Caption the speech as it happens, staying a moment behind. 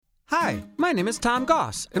Hi, my name is Tom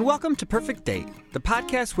Goss, and welcome to Perfect Date, the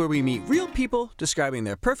podcast where we meet real people describing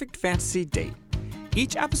their perfect fantasy date.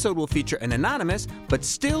 Each episode will feature an anonymous but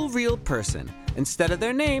still real person. Instead of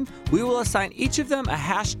their name, we will assign each of them a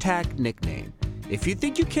hashtag nickname. If you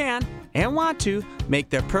think you can, and want to, make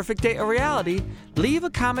their perfect date a reality, leave a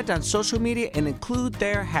comment on social media and include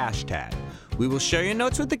their hashtag. We will share your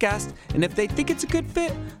notes with the guest, and if they think it's a good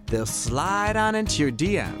fit, they'll slide on into your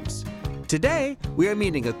DMs. Today, we are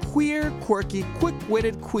meeting a queer, quirky,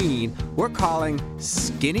 quick-witted queen we're calling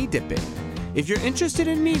Skinny Dipping. If you're interested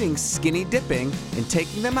in meeting Skinny Dipping and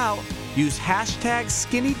taking them out, use hashtag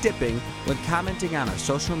Skinny Dipping when commenting on our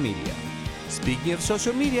social media. Speaking of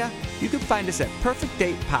social media, you can find us at Perfect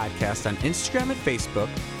Date Podcast on Instagram and Facebook,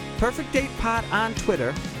 Perfect Date Pod on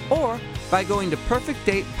Twitter, or by going to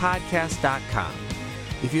perfectdatepodcast.com.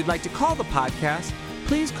 If you'd like to call the podcast,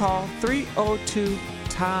 please call 302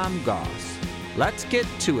 Tom Goss. Let's get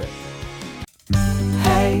to it.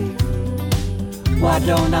 Hey, why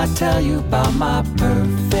don't I tell you about my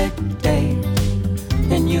perfect date?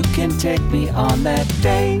 Then you can take me on that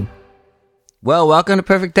date. Well, welcome to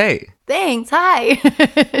Perfect Date. Thanks. Hi.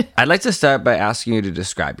 I'd like to start by asking you to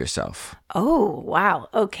describe yourself. Oh, wow.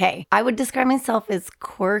 Okay. I would describe myself as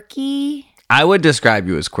quirky I would describe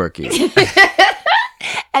you as quirky.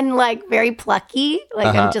 and like very plucky. Like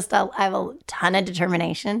I have a ton of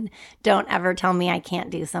determination. Don't ever tell me I can't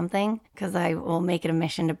do something because I will make it a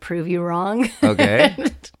mission to prove you wrong. Okay.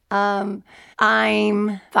 I'm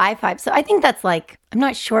 5'5", so I think that's like, I'm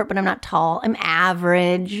not short, but I'm not tall. I'm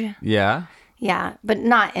average. Yeah? Yeah, but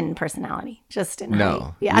not in personality, just in height.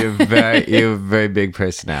 No. Yeah. You have a very big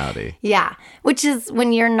personality. Yeah, which is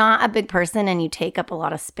when you're not a big person and you take up a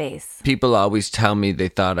lot of space. People always tell me they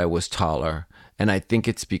thought I was taller. And I think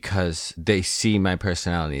it's because they see my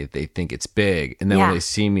personality. They think it's big. And then when they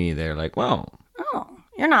see me, they're like, well. Oh,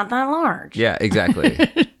 you're not that large. Yeah, exactly.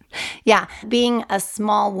 Yeah. Being a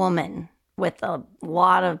small woman with a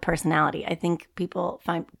lot of personality, I think people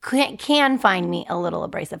can find me a little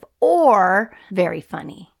abrasive or very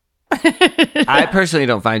funny. I personally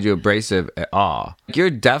don't find you abrasive at all. You're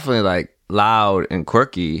definitely like loud and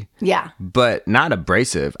quirky. Yeah. But not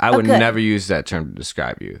abrasive. I would never use that term to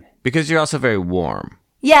describe you. Because you're also very warm.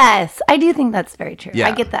 Yes, I do think that's very true. Yeah.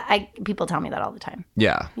 I get that. People tell me that all the time.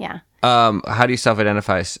 Yeah. Yeah. How do you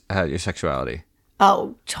self-identify your sexuality?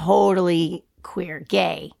 Oh, totally queer,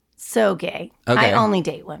 gay. So gay. Okay. I only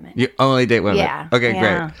date women. You only date women? Yeah. Okay,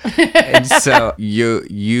 yeah. great. And so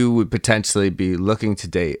you would potentially be looking to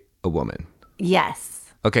date a woman?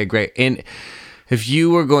 Yes. Okay, great. And if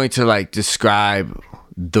you were going to like describe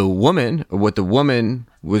the woman or what the woman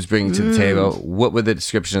was bringing to the table, what would the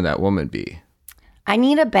description of that woman be? I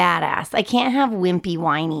need a badass. I can't have wimpy,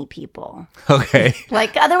 whiny people. Okay.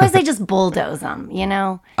 Like, otherwise they just bulldoze them, you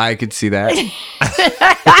know? I could see that.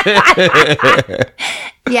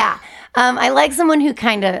 Yeah. I like someone who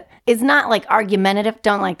kind of is not like argumentative,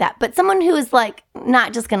 don't like that, but someone who is like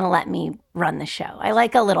not just going to let me run the show. I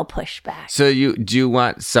like a little pushback. So do you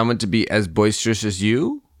want someone to be as boisterous as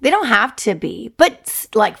you? They don't have to be, but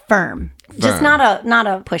like firm. Just not a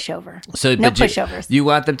pushover. So, no but pushovers. You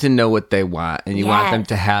want them to know what they want, and you want them Yes.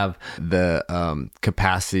 to have the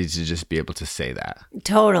capacity to just be able to say that.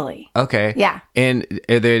 Totally. Okay. Yeah. And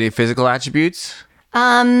are there any physical attributes?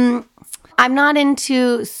 I'm not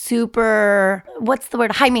into super, what's the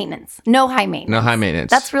word? High maintenance. No high maintenance. No high maintenance.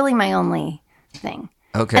 That's really my only thing.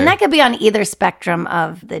 Okay. And that could be on either spectrum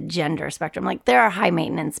of the gender spectrum. Like there are high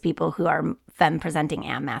maintenance people who are femme presenting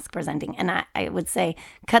and mask presenting. And I would say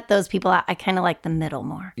cut those people out. I kind of like the middle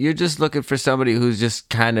more. You're just looking for somebody who's just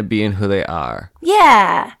kind of being who they are.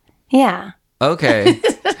 Yeah. Yeah. Okay.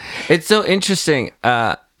 It's so interesting.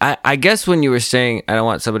 I guess when you were saying I don't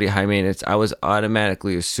want somebody high maintenance, I was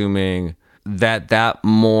automatically assuming that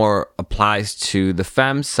more applies to the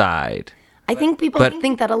femme side. I think people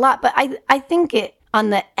think that a lot, but I think it on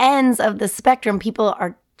the ends of the spectrum, people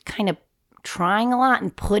are kind of trying a lot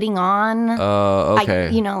and putting on, Okay.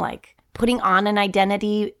 like putting on an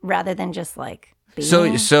identity rather than just like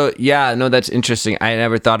being. So yeah, no, that's interesting. I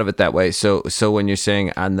never thought of it that way. So when you're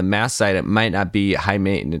saying on the mask side, it might not be high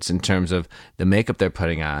maintenance in terms of the makeup they're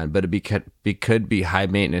putting on, but it could be high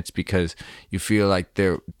maintenance because you feel like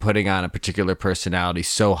they're putting on a particular personality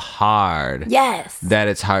so hard Yes. that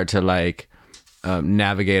it's hard to like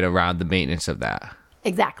navigate around the maintenance of that.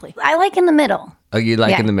 Exactly. I like in the middle. Oh, you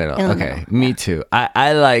like Yeah, in the middle. in the Okay, middle, me too.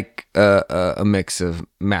 I like a mix of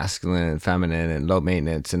masculine and feminine and low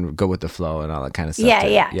maintenance and go with the flow and all that kind of stuff. Yeah, too.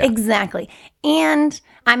 yeah, exactly. And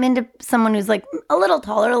I'm into someone who's like a little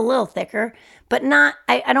taller, a little thicker, but not,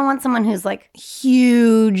 I don't want someone who's like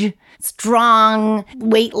huge, strong,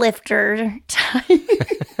 weightlifter type.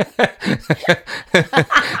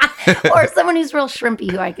 Or someone who's real shrimpy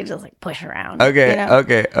who I could just like push around. Okay, you know?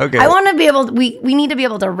 okay. I want to be able to, we need to be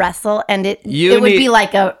able to wrestle, and it would be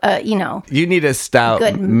like a You need a stout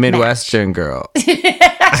Good Midwestern girl.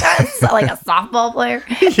 like a softball player.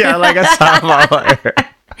 Yeah, like a softball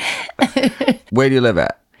player. Where do you live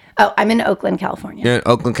at? Oh, I'm in Oakland, California. You're in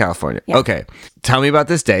Oakland, California. Yeah. Okay. Tell me about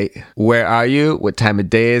this date. Where are you? What time of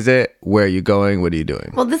day is it? Where are you going? What are you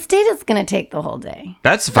doing? Well, this date is going to take the whole day.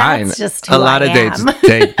 That's fine. That's just a who lot I of dates am.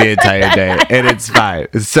 take the entire day, and it's fine.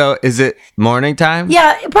 So, is it morning time?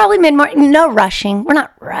 Yeah, probably mid-morning. No rushing. We're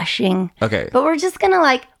not rushing. Okay. But we're just going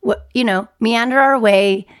to meander our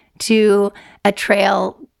way to a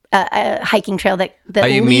trail, a hiking trail that Are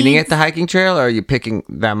you leads. meeting at the hiking trail, or are you picking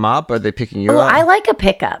them up? Or are they picking you Oh, up? I like a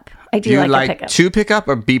pickup. I do you like a pickup. to pick up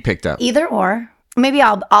or be picked up? Either or. Maybe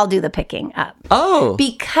I'll do the picking up. Oh.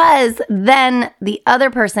 Because then the other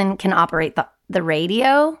person can operate the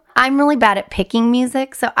radio. I'm really bad at picking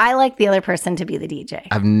music, so I like the other person to be the DJ.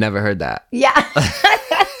 I've never heard that. Yeah.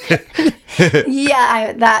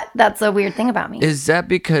 Yeah, that's a weird thing about me. Is that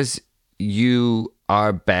because you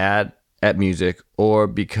are bad at music or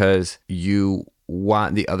because you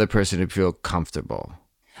want the other person to feel comfortable?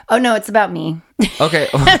 Oh no, it's about me. Okay.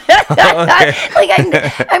 Like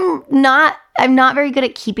I'm not very good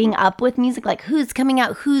at keeping up with music. Like who's coming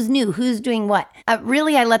out, who's new, who's doing what.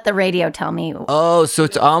 Really, I let the radio tell me. Oh, so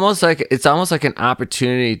it's almost like an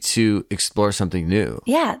opportunity to explore something new.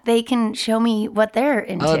 Yeah, they can show me what they're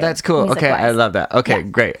into. Oh, that's cool. Okay, music-wise. I love that. Okay, Yeah.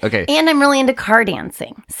 great. Okay. And I'm really into car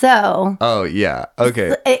dancing. So Oh, yeah.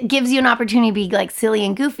 Okay. it gives you an opportunity to be like silly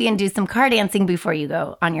and goofy and do some car dancing before you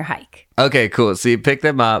go on your hike. Okay, cool. So you pick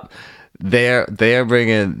them up. They're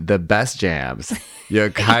bringing the best jams.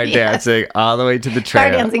 You're car dancing all the way to the trail.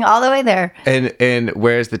 Car dancing all the way there. And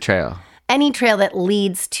where's the trail? Any trail that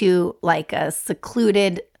leads to like a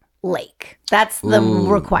secluded lake. That's the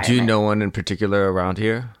requirement. Do you know one in particular around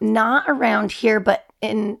here? Not around here, but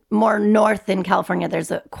in more north in California,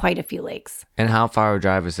 there's quite a few lakes. And how far a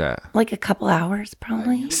drive is that? Like a couple hours,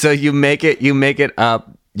 probably. So you make it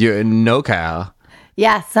up. You're in NoCal.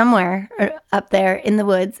 Yeah, somewhere up there in the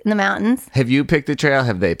woods, in the mountains. Have you picked the trail?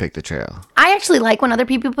 Have they picked the trail? I actually like when other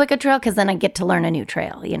people pick a trail because then I get to learn a new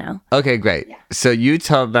trail, you know? Okay, great. So you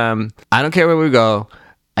tell them, I don't care where we go.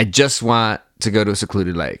 I just want to go to a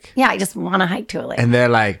secluded lake. Yeah, I just want to hike to a lake. And they're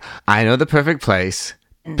like, I know the perfect place.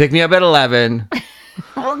 Pick me up at 11.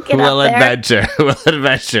 We'll get We'll up there. adventure. We'll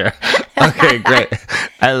adventure. Okay, great.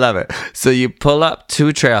 I love it. So you pull up to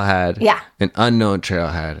a trailhead. Yeah. An unknown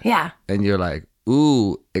trailhead. Yeah. And you're like,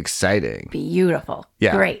 ooh, exciting. Beautiful.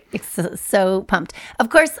 Yeah. Great. So pumped. Of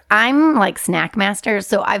course, I'm like snack master,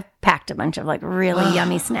 so I've packed a bunch of like really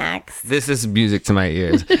yummy snacks. This is music to my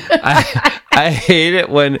ears. I hate it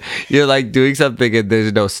when you're like doing something and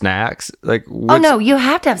there's no snacks. Like, Oh no, you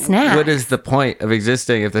have to have snacks. what is the point of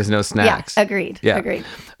existing if there's no snacks? Yeah, agreed. Yeah. Agreed.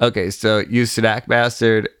 Okay, so you snack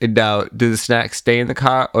mastered. And now, do the snacks stay in the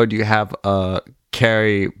car or do you have a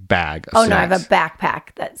carry bag of Oh no, I snacks? have a backpack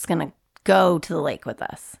that's gonna go to the lake with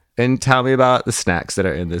us. And tell me about the snacks that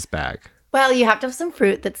are in this bag. Well, you have to have some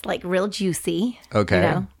fruit that's like real juicy. Okay. You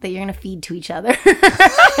know, that you're gonna feed to each other.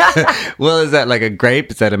 Well, is that like a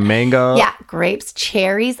grape? Is that a mango? Yeah, grapes,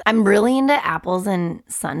 cherries. I'm really into apples and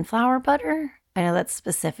sunflower butter. I know that's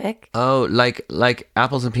specific. Oh, like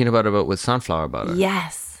apples and peanut butter, but with sunflower butter.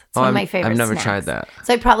 Yes. It's Oh, one of I'm- my favorite I've never snacks. tried that.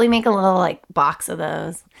 So I'd probably make a little like box of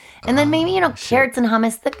those. And then maybe, carrots and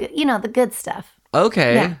hummus, the good stuff.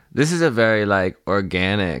 Okay. Yeah. This is a very like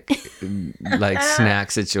organic like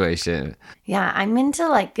snack situation. Yeah, I'm into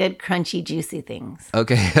like good, crunchy, juicy things.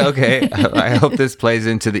 Okay. Okay. I hope this plays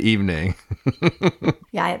into the evening.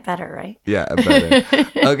 Yeah, it better, right? Yeah, I better.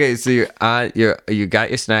 Okay, so you got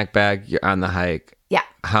your snack bag, you're on the hike. Yeah.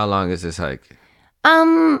 How long is this hike?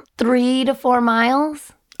 3 to 4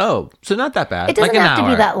 miles. Oh, so not that bad. It doesn't like an have to be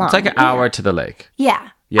hour. that long. It's like an Yeah. hour to the lake. Yeah.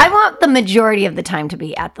 Yeah. I want the majority of the time to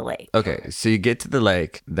be at the lake. Okay, so you get to the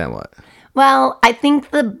lake, then what? Well, I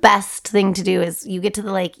think the best thing to do is you get to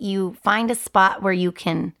the lake, you find a spot where you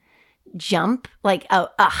can jump, like a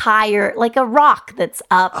higher, like a rock that's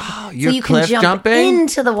up. Oh, you're so you cliff can jump jumping?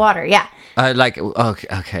 into the water. Yeah.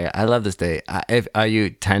 Okay. I love this date. Are you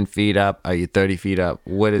 10 feet up? Are you 30 feet up?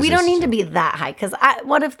 What is We this? don't need to be that high because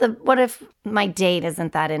what if my date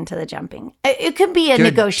isn't that into the jumping? It could be a Your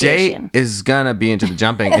negotiation. date is gonna be into the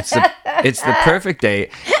jumping. It's the perfect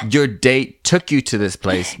date. Your date took you to this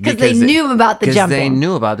place Because they knew about the Because jumping. they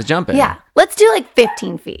knew about the jumping. Yeah. Let's do like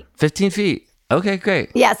 15 feet. 15 feet. Okay,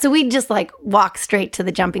 great. Yeah. So we just like walk straight to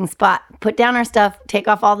the jumping spot, put down our stuff, take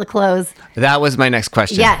off all the clothes. That was my next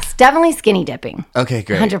question. Yes. Definitely skinny dipping. Okay,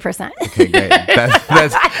 great. 100%. Okay, great.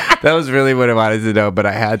 That was really what I wanted to know, but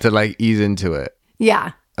I had to like ease into it.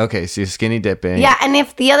 Yeah. Okay, so you're skinny dipping. Yeah. And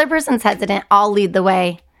if the other person's hesitant, I'll lead the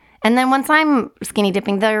way. And then once I'm skinny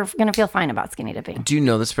dipping, they're going to feel fine about skinny dipping. Do you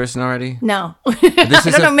know this person already? No. I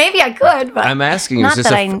don't know. Maybe I could, but I'm asking you, not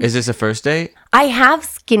is this a first date? I have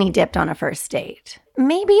skinny dipped on a first date.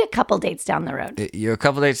 Maybe a couple dates down the road. You're a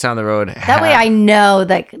couple dates down the road. That way I know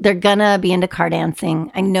that they're going to be into car dancing.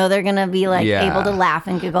 I know they're going to be like Yeah. able to laugh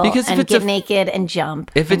and giggle Because if and it's get a- naked and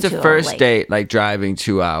jump. If it's a into first lake. date, like driving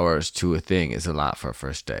 2 hours to a thing is a lot for a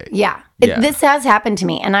first date. Yeah. Yeah. This has happened to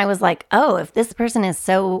me. And I was like, oh, if this person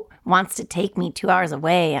wants to take me 2 hours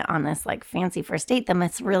away on this like fancy first date, they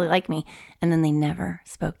must really like me. And then they never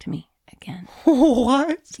spoke to me again.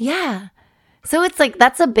 What? Yeah. So it's like,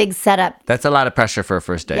 that's a big setup. That's a lot of pressure for a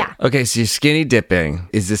first date. Yeah. Okay, so you're skinny dipping.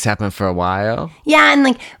 Is this happening for a while? Yeah. And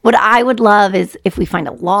like, what I would love is if we find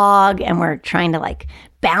a log and we're trying to like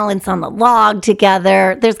balance on the log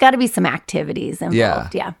together, there's got to be some activities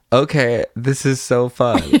involved. Yeah. Okay, this is so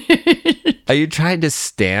fun. Are you trying to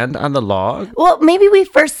stand on the log? Well, maybe we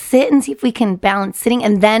first sit and see if we can balance sitting.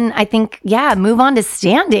 And then I think, move on to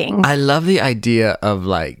standing. I love the idea of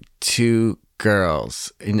like two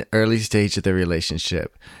girls in the early stage of their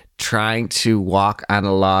relationship trying to walk on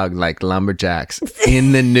a log like lumberjacks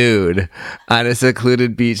in the nude on a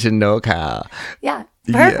secluded beach in NoCal. Yeah.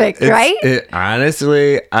 Perfect, Yeah, right?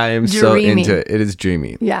 Honestly, I am so Dreamy. into it. It is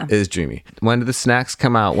dreamy. Yeah. It is dreamy. When do the snacks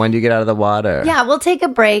come out? When do you get out of the water? Yeah, we'll take a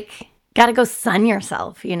break. Got to go sun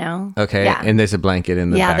yourself, you know? Okay. Yeah. And there's a blanket in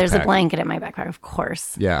the backpack. There's a blanket in my backpack, of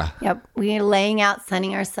course. Yeah. Yep. We're laying out,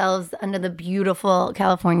 sunning ourselves under the beautiful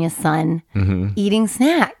California sun, eating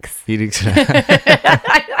snacks. Eating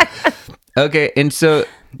snacks. Okay. And so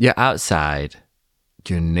you're outside.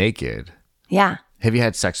 You're naked. Yeah. Have you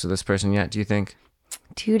had sex with this person yet, do you think?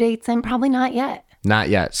 2 dates in? Probably not yet. Not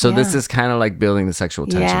yet. So this Yeah. is kind of like building the sexual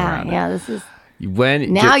tension around it. Yeah. This is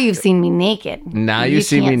When you've seen me naked. now you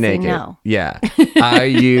see me can't say naked. no. Yeah. Are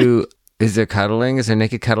you? Is there cuddling? Is there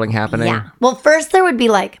naked cuddling happening? Yeah. Well, first there would be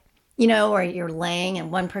like, you know, where you're laying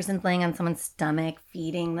and one person's laying on someone's stomach,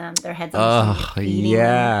 feeding them, their heads on their stomach, feeding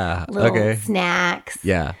yeah. them little Okay. snacks.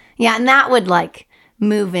 Yeah. Yeah, and that would like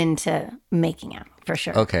move into making out for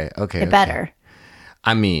sure. Okay. It better.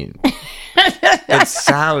 I mean, it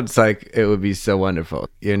sounds like it would be so wonderful.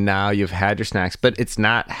 You've had your snacks, but it's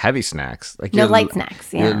not heavy snacks. Like No you're light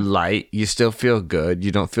snacks, yeah. You're light. You still feel good. You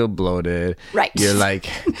don't feel bloated. Right. You're like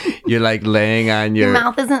laying on your. Your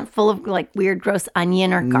mouth isn't full of like weird, gross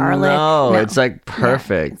onion or garlic. No, it's like Yeah,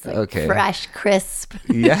 perfect. it's, like, okay. fresh, crisp.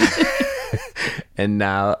 Yeah. And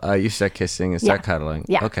now you start kissing and start Yeah. cuddling.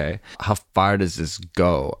 Yeah. Okay. How far does this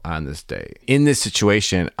go on this date? In this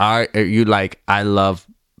situation, are you like, I love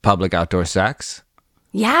public outdoor sex?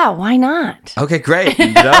 Yeah, why not? Okay, great.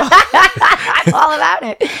 No? I'm all about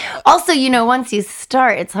it. Also, you know, once you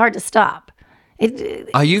start, it's hard to stop.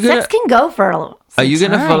 Are you gonna? Sex can go for a little. Are you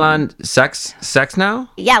gonna time. full on sex now?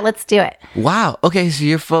 Yeah, let's do it. Wow. Okay, so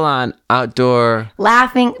you're full on outdoor.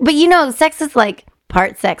 Laughing, but you know, sex is like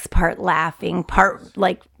part sex, part laughing, part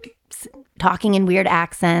like talking in weird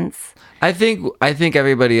accents. I think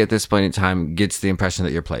everybody at this point in time gets the impression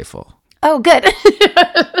that you're playful. Oh, good.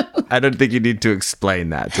 I don't think you need to explain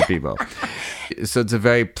that to people. So it's a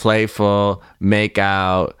very playful make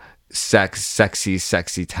out,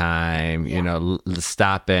 sexy time. You know,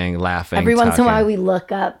 stopping, laughing. Every once in a talking. while, we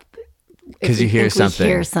look up if 'Cause you we hear think something.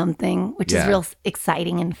 We hear something, which Yeah. is real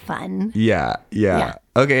exciting and fun. Yeah. Yeah.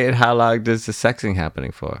 Okay, and how long does the sexing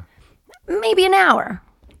happening for? Maybe an hour.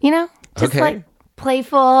 You know, just Okay. like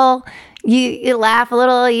playful. You laugh a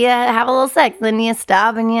little, you have a little sex, then you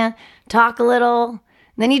stop and you talk a little.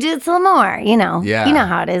 Then you do it some more, you know. Yeah. You know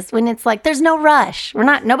how it is when it's like there's no rush.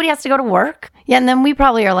 Nobody has to go to work. Yeah, and then we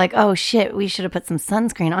probably are like, oh shit, we should have put some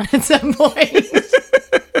sunscreen on at some point.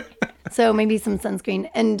 So maybe some sunscreen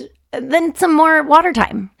and then some more water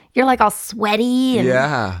time. You're like all sweaty and,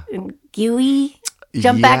 Yeah. and gooey.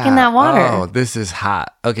 Jump back in that water. Oh, this is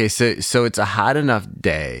hot. Okay, so it's a hot enough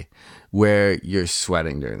day where you're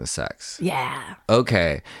sweating during the sex. Yeah.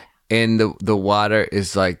 Okay. And the water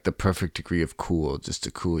is like the perfect degree of cool, just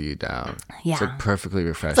to cool you down. Yeah. It's like perfectly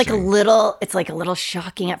refreshing. It's like a little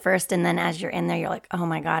shocking at first, and then as you're in there, you're like, oh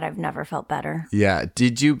my God, I've never felt better. Yeah.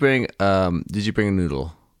 Did you bring a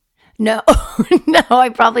noodle? No, no, I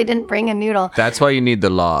probably didn't bring a noodle. That's why you need the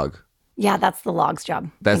log. Yeah, that's the log's job.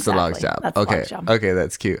 That's Exactly. the log's job. That's the Okay. log's job. Okay,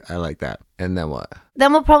 that's cute. I like that. And then what?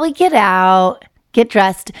 Then we'll probably get out, get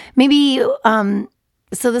dressed. Maybe,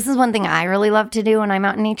 so this is one thing I really love to do when I'm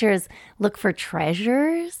out in nature is look for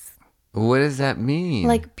treasures, What does that mean?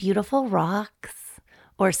 like beautiful rocks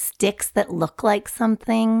or sticks that look like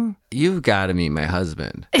something. You've got to meet my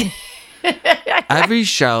husband. Every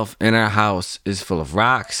shelf in our house is full of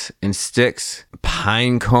rocks and sticks,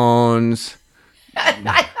 pine cones.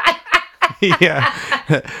 Yeah.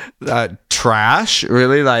 Trash,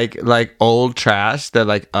 really, like old trash. They're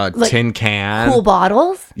like a tin can. Cool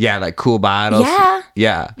bottles. Yeah, like cool bottles. Yeah.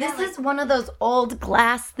 Yeah. This is one of those old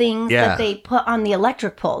glass things Yeah. that they put on the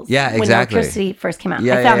electric poles. Yeah, When exactly. electricity first came out.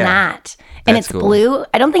 Yeah, I found yeah. that. And That's it's cool. blue.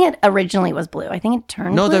 I don't think it originally was blue. I think it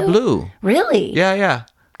turned No, blue. they're blue. Really? Yeah, yeah.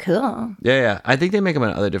 Cool. Yeah. I think they make them in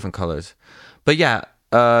other different colors. But yeah,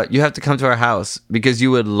 you have to come to our house because you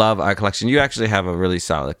would love our collection. You actually have a really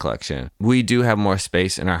solid collection. We do have more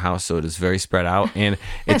space in our house, so it is very spread out. And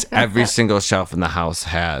it's every single shelf in the house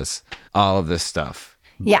has all of this stuff.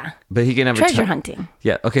 Yeah. But he can never Treasure hunting.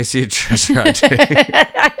 Yeah. Okay. So you're treasure hunting.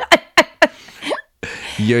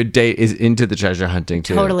 Your date is into the treasure hunting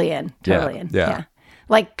too. Totally in. Yeah, Totally in. yeah.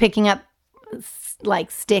 Like picking up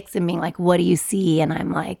like sticks and being like, what do you see? And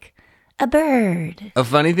I'm like, a bird. A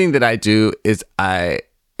funny thing that I do is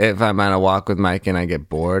if I'm on a walk with Mike and I get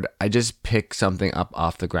bored, I just pick something up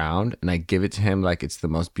off the ground and I give it to him like it's the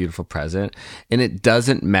most beautiful present. And it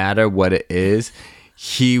doesn't matter what it is.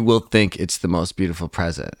 He will think it's the most beautiful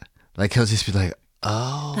present. Like he'll just be like,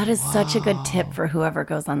 oh. That is such a good tip for whoever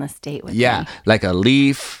goes on this date with me. Yeah, like a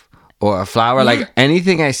leaf or a flower, like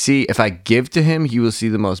anything I see, if I give to him, he will see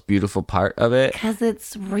the most beautiful part of it. Because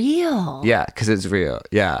it's real. Yeah, because it's real.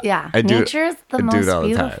 Yeah. Yeah. I do, Nature is the I do most it all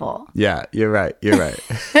the time. beautiful. Yeah, you're right. You're right.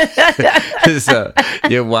 So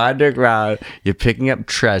you're wandering around, you're picking up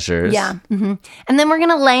treasures. Yeah. And then we're going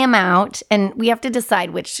to lay them out and we have to decide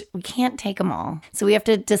which, we can't take them all. So we have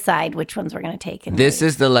to decide which ones we're going to take. And This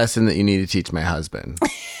is the lesson that you need to teach my husband.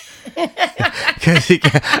 Because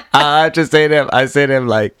I have to say to him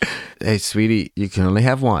like, hey, sweetie, you can only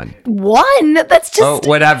have one. one? That's just. Oh,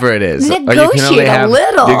 whatever it is. Or you can Negotiate a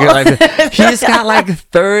little. He's got like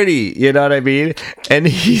 30, you know what I mean? And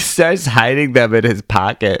he starts hiding them in his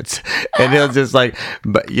pockets. And he'll just like,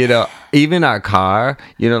 but you know, even our car,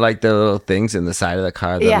 you know, like the little things in the side of the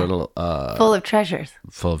car, the little, full of treasures.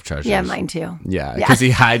 full of treasures. Yeah, mine too. Yeah, because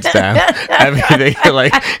he hides them. Everything,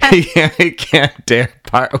 like, he can't dare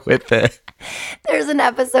part with it. There's an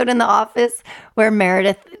episode in The Office where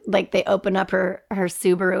Meredith, like, they open up her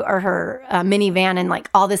Subaru or her minivan and, like,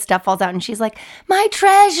 all this stuff falls out. And she's like, my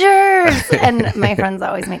treasures. And my friends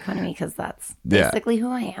always make fun of me because that's basically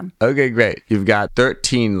who I am. Okay, great. You've got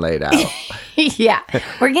 13 laid out. Yeah.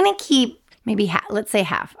 We're going to keep maybe half. Let's say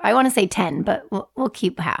half. I want to say 10, but we'll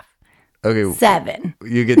keep half. Okay. 7.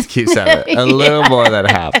 You get to keep 7. A little more than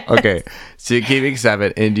half. Okay. So you're keeping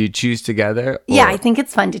 7. And do you choose together? Or? Yeah, I think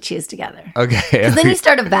it's fun to choose together. Okay. Because then you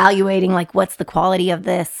start evaluating, like, what's the quality of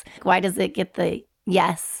this? Why does it get the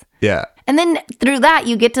yes? Yeah. And then through that,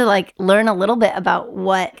 you get to, like, learn a little bit about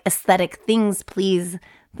what aesthetic things please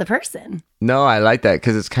the person. No, I like that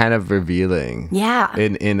because it's kind of revealing. Yeah.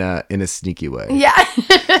 In a sneaky way. Yeah.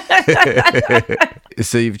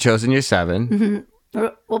 So you've chosen your 7. Mm-hmm.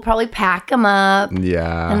 We'll probably pack them up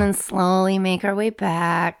Yeah. and then slowly make our way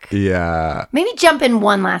back. Yeah. Maybe jump in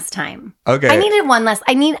one last time. Okay. I needed one last.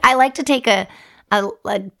 I like to take a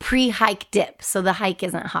pre-hike dip so the hike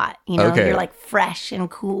isn't hot. You know, Okay. you're like fresh and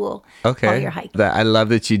cool Okay. while you're hiking. I love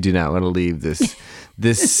that you do not want to leave this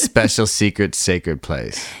special secret sacred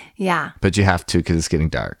place, Yeah. but you have to because it's getting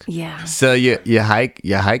dark. Yeah. So you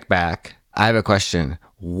hike back. I have a question.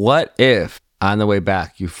 What if on the way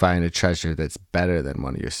back you find a treasure that's better than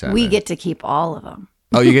one of your 7? We get to keep all of them.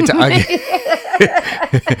 Oh, you get to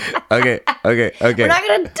okay. Okay. We're not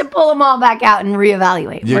going to pull them all back out and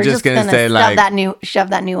reevaluate. You're We're just gonna say, shove like- that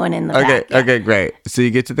new one in the back. Yeah. Okay, great. So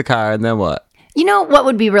you get to the car and then what? You know what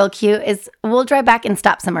would be real cute is we'll drive back and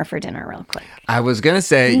stop somewhere for dinner real quick. I was gonna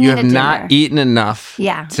say We you need have a dinner. not eaten enough.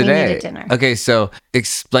 Yeah, we today. need a dinner. Okay, so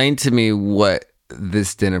explain to me what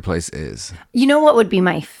this dinner place is. You know what would be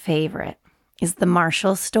my favorite is the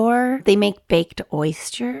Marshall store. They make baked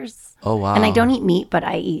oysters. Oh wow! And I don't eat meat, but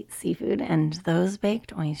I eat seafood. And those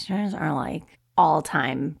baked oysters are like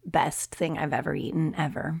all-time best thing I've ever eaten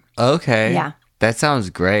ever. Okay. Yeah. That sounds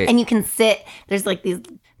great. And you can sit, there's like these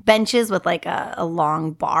benches with like a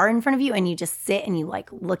long bar in front of you, and you just sit and you like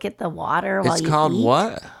look at the water while you eat. It's called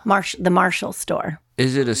what? The Marshall store.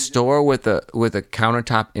 Is it a store with a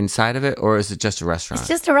countertop inside of it, or is it just a restaurant? It's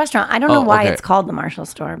just a restaurant. I don't know why okay. it's called the Marshall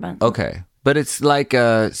store, but Okay. But it's like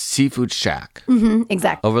a seafood shack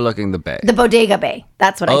exactly. overlooking the bay. The Bodega Bay.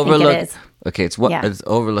 That's what I think it is. Okay, it's what? Yeah. It's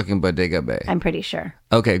overlooking Bodega Bay. I'm pretty sure.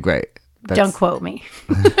 Okay, great. Don't quote me.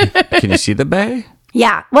 Can you see the bay?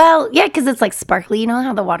 Yeah. Well, yeah, because it's like sparkly. You know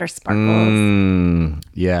how the water sparkles?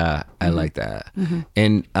 Yeah, I like that.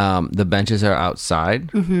 And the benches are outside?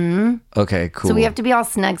 Okay, cool. So we have to be all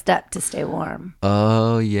snugged up to stay warm.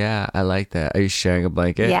 Oh, yeah, I like that. Are you sharing a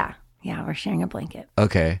blanket? Yeah. Yeah, we're sharing a blanket.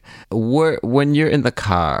 Okay. When you're in the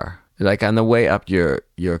car, like on the way up, you're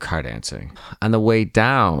car dancing. On the way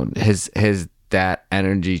down, has that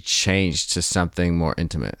energy changed to something more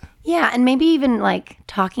intimate? Yeah, and maybe even like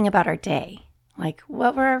talking about our day. Like,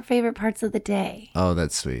 what were our favorite parts of the day? Oh,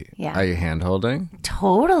 that's sweet. Yeah. Are you hand holding?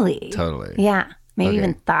 Totally. Yeah. Maybe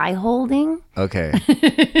even thigh holding. Okay.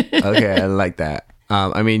 Okay, I like that.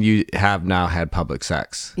 I mean, you have now had public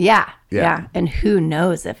sex. Yeah. And who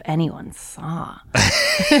knows if anyone saw.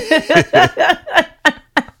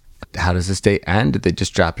 How does this date end? Did they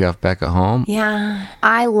just drop you off back at home? Yeah.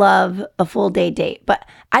 I love a full day date, but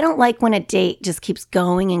I don't like when a date just keeps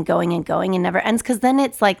going and going and going and never ends, because then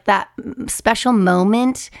it's like that special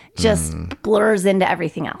moment just blurs into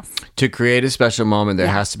everything else. To create a special moment, there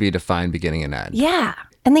has to be a defined beginning and end. Yeah.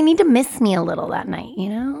 And they need to miss me a little that night, you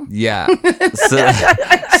know? Yeah.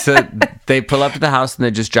 So they pull up to the house and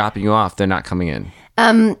they're just dropping you off. They're not coming in.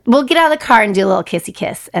 We'll get out of the car and do a little kissy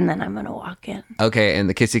kiss, and then I'm gonna walk in. Okay, and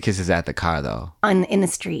the kissy kiss is at the car though. In the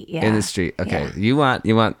street, yeah. In the street. Okay. Yeah.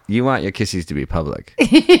 You want your kisses to be public.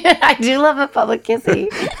 I do love a public kissy.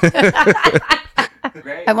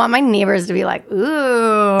 I want my neighbors to be like,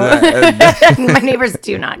 ooh. My neighbors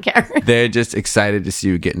do not care. They're just excited to see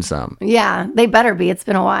you getting some. Yeah, they better be. It's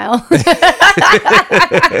been a while.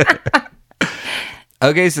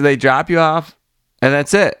 Okay, so they drop you off and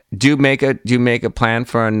that's it. Do you make a plan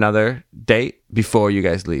for another date before you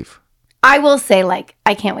guys leave? I will say, like,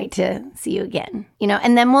 I can't wait to see you again, you know,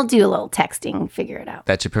 and then we'll do a little texting, figure it out.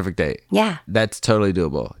 That's your perfect date. Yeah. That's totally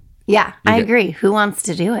doable. Yeah, I agree. Who wants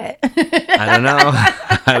to do it? I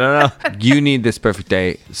don't know. You need this perfect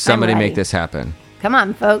date. Somebody make this happen. Come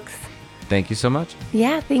on, folks. Thank you so much.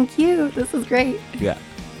 Yeah, thank you. This is great. Yeah.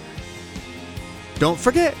 Don't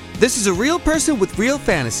forget, this is a real person with real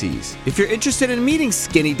fantasies. If you're interested in meeting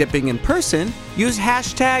Skinny Dipping in person, use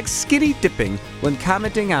hashtag Skinny Dipping when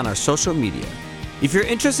commenting on our social media. If you're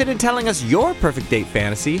interested in telling us your perfect date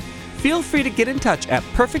fantasy, feel free to get in touch at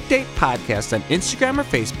Perfect Date Podcast on Instagram or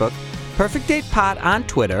Facebook, Perfect Date Pod on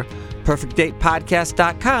Twitter,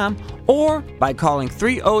 perfectdatepodcast.com, or by calling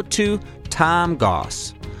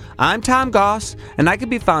 302-TOM-GOSS. I'm Tom Goss, and I can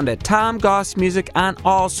be found at Tom Goss Music on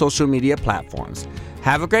all social media platforms.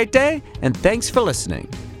 Have a great day, and thanks for listening.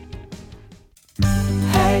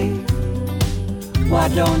 Hey, why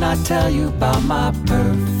don't I tell you about my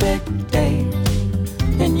perfect day?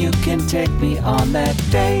 Then you can take me on that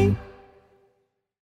date.